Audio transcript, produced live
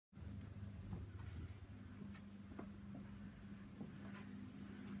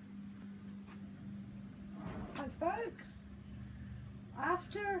folks.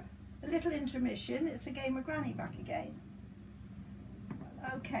 After a little intermission, it's a game of Granny back again.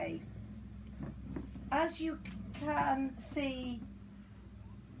 Okay, as you can see,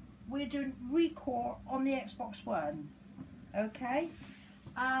 we're doing Recore on the Xbox One, okay,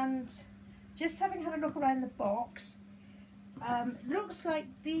 and just having had a look around the box, looks like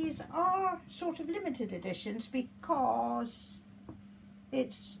these are sort of limited editions because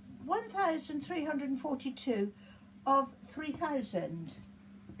it's 1,342 of 3,000.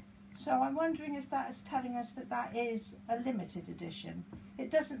 So I'm wondering if that is telling us that that is a limited edition.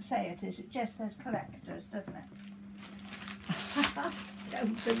 It doesn't say it is, it just says collectors, doesn't it?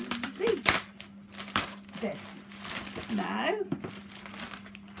 Don't believe this. Now,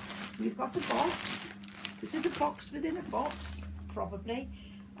 we've got a box. Is it a box within a box? Probably.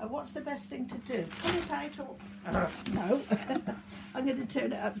 What's the best thing to do? Pull it out or... no. I'm going to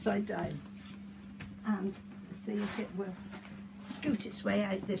turn it upside down and see if it will scoot its way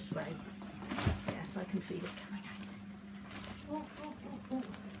out this way. Yes, I can feel it coming out. Oh, oh, oh, oh.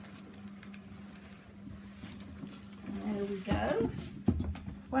 There we go.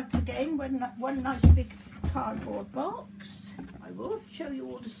 Once again, one nice big cardboard box. I will show you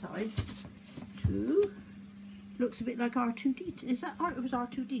all the sides too. Looks a bit like R2-D2. Is that it was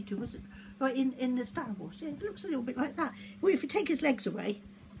R2-D2, was it? Right, in the Star Wars. Yeah, it looks a little bit like that. Well, if you take his legs away,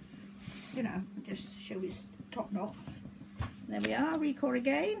 you know, just show his top knot. There we are, Recore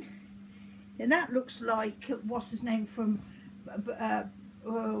again. And that looks like, what's his name from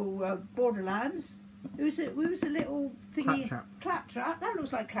Borderlands? Who's a little thingy? Claptrap. That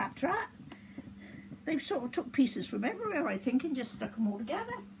looks like Claptrap. They've sort of took pieces from everywhere, I think, and just stuck them all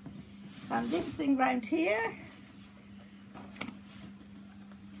together. And this thing round here,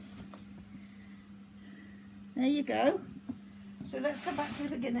 there you go. So let's come back to the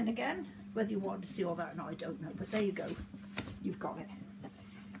beginning again. Whether you want to see all that or not, I don't know, but there you go. You've got it.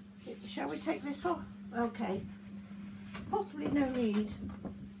 Shall we take this off? Okay. Possibly no need,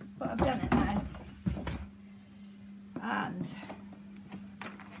 but I've done it now. And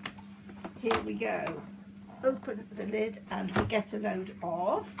here we go. Open the lid and we get a load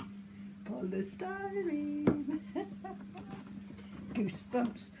of polystyrene.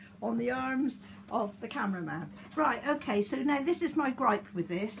 Goosebumps on the arms of the cameraman. Right, okay, so now this is my gripe with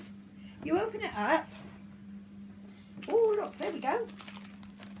this. You open it up. Oh, look, there we go.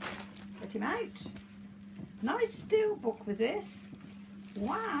 Get him out. Nice steel book with this.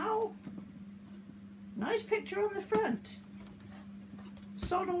 Wow. Nice picture on the front.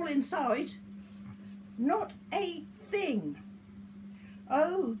 Sod all inside. Not a thing.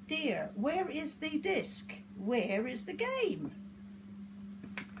 Oh dear, where is the disc? Where is the game?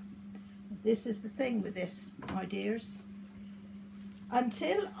 This is the thing with this, my dears.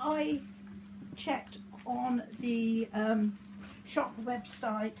 Until I checked on the shop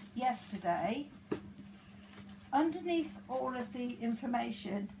website yesterday, underneath all of the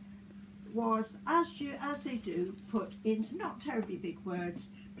information was, as they do, put in not terribly big words,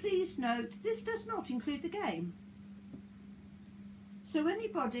 please note this does not include the game. So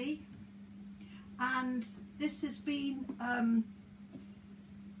anybody, and this has been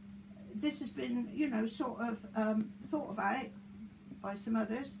you know, sort of thought about by some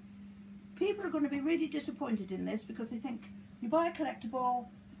others. People are going to be really disappointed in this because they think you buy a collectible,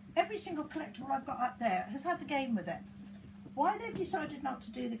 every single collectible I've got up there has had the game with it. Why they've decided not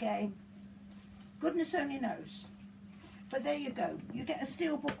to do the game, goodness only knows. But there you go, you get a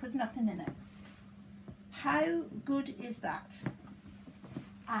steel book with nothing in it. How good is that?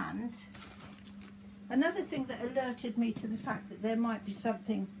 And another thing that alerted me to the fact that there might be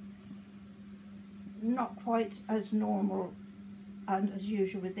something not quite as normal and as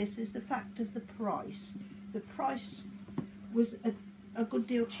usual with this is the fact of the price. The price was a good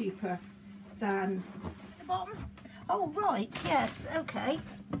deal cheaper than the bottom. Oh right, yes, okay.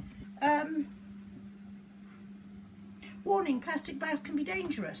 Warning, plastic bags can be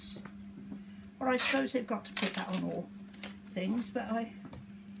dangerous. Well, I suppose they've got to put that on all things, but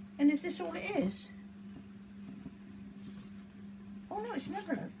and is this all it is? Oh no, it's an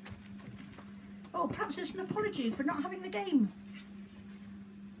envelope. Oh, perhaps it's an apology for not having the game.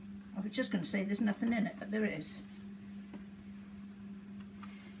 I was just going to say there's nothing in it, but there is.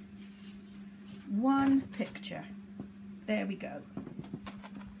 One picture. There we go.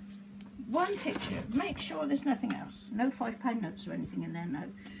 One picture. Make sure there's nothing else. No £5 notes or anything in there,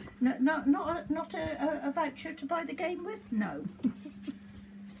 no. Not a voucher to buy the game with? No.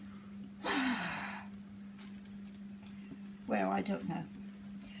 Well, I don't know.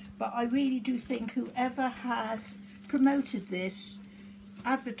 But I really do think whoever has promoted this,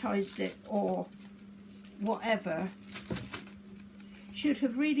 advertised it, or whatever should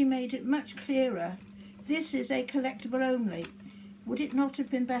have really made it much clearer. This is a collectible only. Would it not have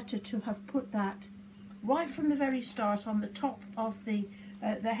been better to have put that right from the very start on the top of the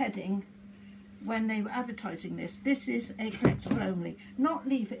heading when they were advertising this? This is a collectible only. Not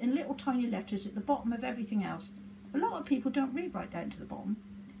leave it in little tiny letters at the bottom of everything else. A lot of people don't read right down to the bottom,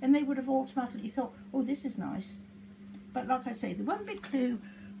 and they would have automatically thought, oh, this is nice. But like I say, the one big clue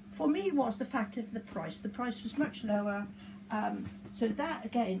for me was the fact of the price. The price was much lower. So that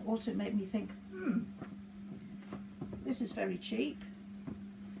again also made me think, this is very cheap,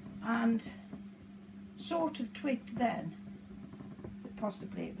 and sort of twigged then that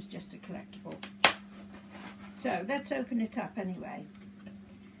possibly it was just a collectible. So let's open it up anyway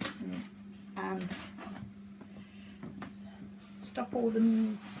and stop all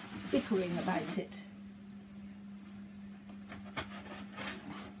the bickering about it.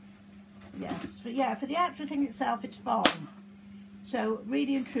 Yes, for the actual thing itself, it's fine. So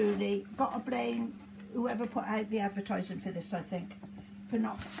really and truly, got to blame whoever put out the advertising for this, I think, for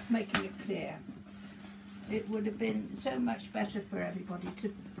not making it clear. It would have been so much better for everybody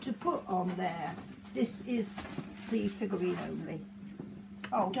to put on there, this is the figurine only.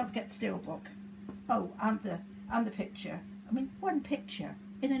 Oh, don't forget the steelbook. Oh, and the picture. I mean, one picture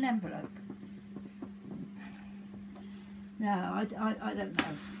in an envelope. No, I don't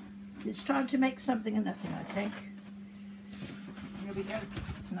know. It's trying to make something of nothing, I think. Here we go.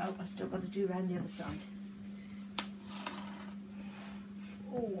 No, I still got to do around the other side.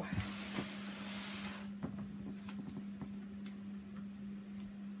 Oh.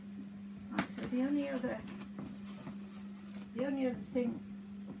 Right, so the only other thing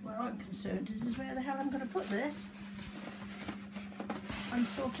where I'm concerned is where the hell I'm going to put this. I'm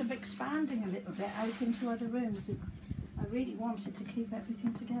sort of expanding a little bit out into other rooms. I really wanted to keep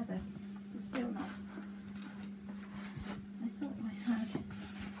everything together. So still not. I thought I had.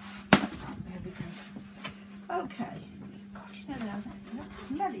 There we go. Okay. God, you know that's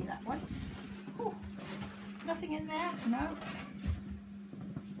smelly, that one. Oh, nothing in there? No.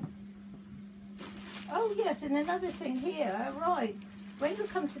 Oh yes, and another thing here, right. When you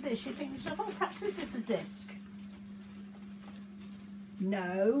come to this, you think to yourself, oh, perhaps this is the disc.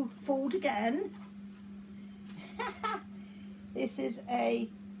 No, fooled again. This is a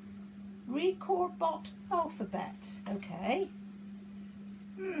Recore bot alphabet. Okay.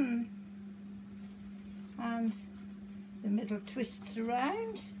 And the middle twists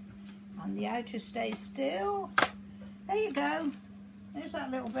around and the outer stays still. There you go. There's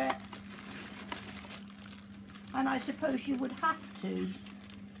that little bit. And I suppose you would have to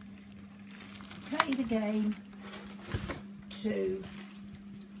play the game to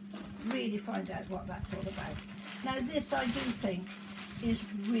really find out what that's all about. Now this, I do think, is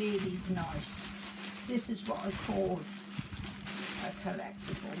really nice. This is what I call a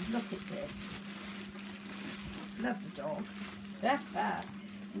collectible. Look at this. Love the dog. Love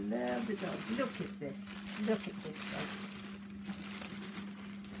the dog. Look at this. Look at this, folks.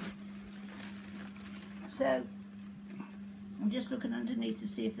 So I'm just looking underneath to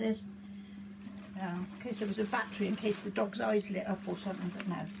see if there's, in case there was a battery, in case the dog's eyes lit up or something, but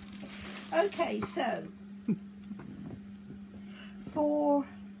no. Okay, so for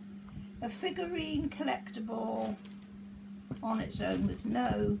a figurine collectible on its own with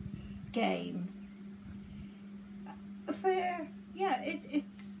no game,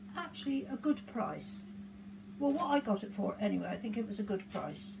 it's actually a good price. Well, what I got it for anyway, I think it was a good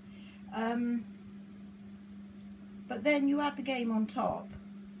price. But then you add the game on top,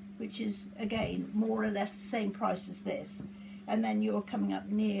 which is again more or less the same price as this, and then you're coming up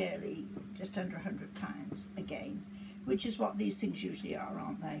nearly just under £100 again, which is what these things usually are,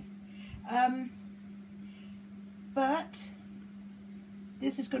 aren't they? But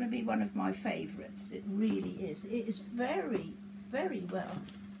this is going to be one of my favourites. It really is. It is very, very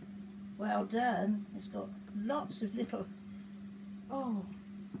well done. It's got lots of little, oh,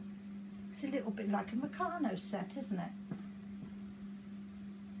 it's a little bit like a Meccano set, isn't it?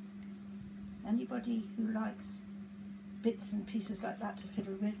 Anybody who likes bits and pieces like that to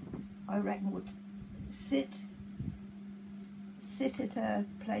fiddle with, I reckon would sit at a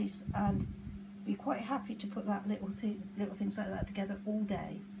place and be quite happy to put that little things like that together all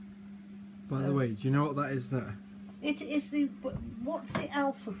day. By the way, do you know what that is there? It is the, what's the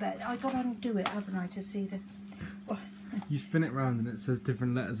alphabet? I got to undo it, haven't I, to see the... Oh. You spin it round and it says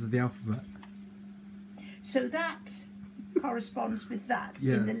different letters of the alphabet. So that corresponds with that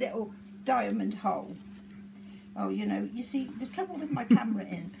in the little diamond hole. Oh, you know, you see, the trouble with my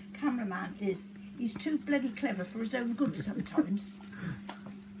cameraman is he's too bloody clever for his own good sometimes.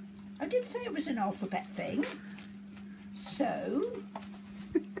 I did say it was an alphabet thing. So,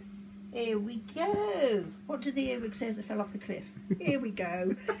 here we go. What did the earwig say as it fell off the cliff? Here we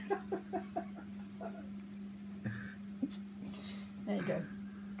go. There you go.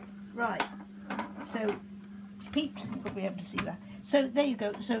 Right. So, peeps, you'll be able to see that. So, there you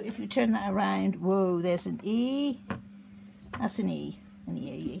go. So, if you turn that around, whoa, there's an E. That's an E. An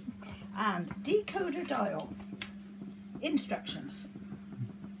E. And decoder dial. Instructions.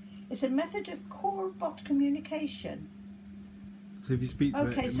 It's a method of core bot communication. So if you speak to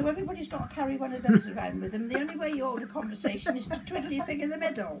Okay, it... so everybody's got to carry one of those around with them. The only way you hold a conversation is to twiddle your thing in the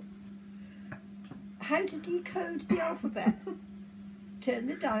middle. How to decode the alphabet. Turn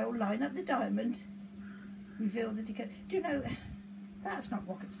the dial, line up the diamond, reveal the decode. Do you know, that's not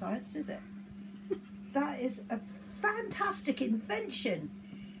rocket science, is it? That is a fantastic invention.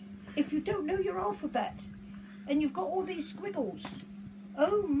 If you don't know your alphabet and you've got all these squiggles,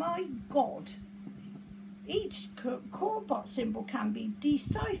 oh my God. Each core bot symbol can be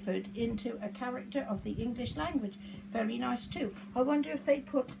deciphered into a character of the English language. Very nice too. I wonder if they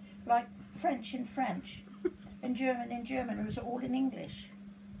put like French in French and German in German, or is it all in English?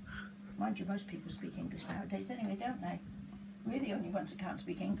 Mind you, most people speak English nowadays anyway, don't they? We're the only ones that can't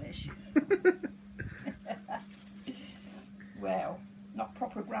speak English. Well, not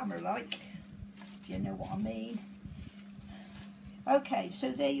proper grammar like, if you know what I mean. Okay,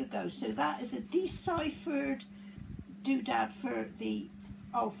 so there you go. So that is a deciphered doodad for the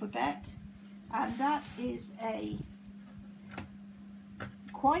alphabet, and that is a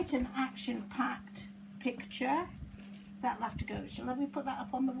quite an action-packed picture. That'll have to go. Shall we put that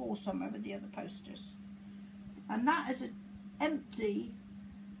up on the wall somewhere with the other posters? And that is an empty,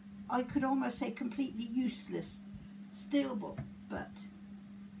 I could almost say completely useless steelbook, but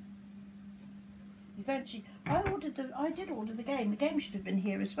eventually I did order the game. The game should have been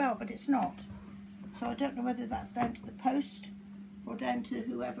here as well, but it's not. So I don't know whether that's down to the post or down to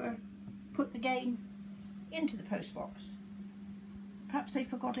whoever put the game into the post box. Perhaps they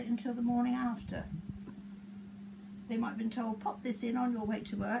forgot it until the morning after. They might have been told, pop this in on your way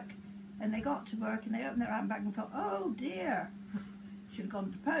to work, and they got to work and they opened their handbag and thought, oh dear, should have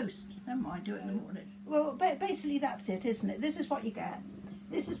gone to the post. Never mind, do it in the morning. Well, basically that's it, isn't it? This is what you get.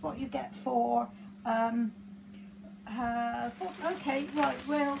 This is what you get for okay, right,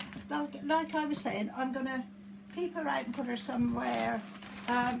 well, like I was saying, I'm going to keep her out and put her somewhere,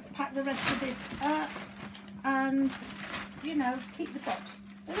 pack the rest of this up, and, you know, keep the box.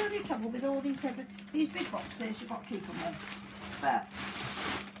 There's only trouble with all these big boxes, you've got to keep them in. But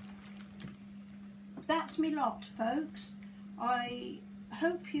that's me lot, folks. I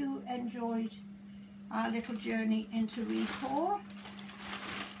hope you enjoyed our little journey into Recore,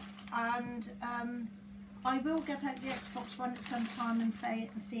 and I will get out the Xbox One at some time and play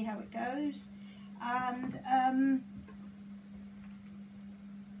it and see how it goes. And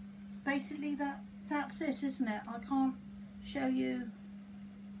basically that's it, isn't it? I can't show you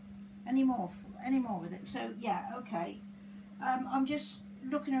any more with it. So yeah, okay. I'm just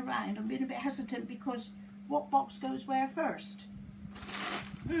looking around. I'm being a bit hesitant because what box goes where first?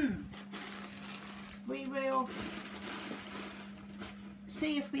 We will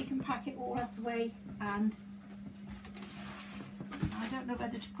see if we can pack it all up the way, and I don't know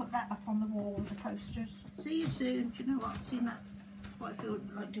whether to put that up on the wall with the posters. See you soon. Do you know what? I've seen that. That's what I feel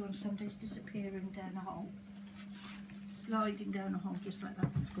like doing some days, disappearing down a hole. Sliding down a hole just like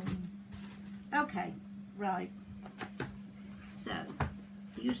that one's gone. Okay, right. So,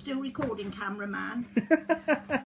 are you still recording, cameraman?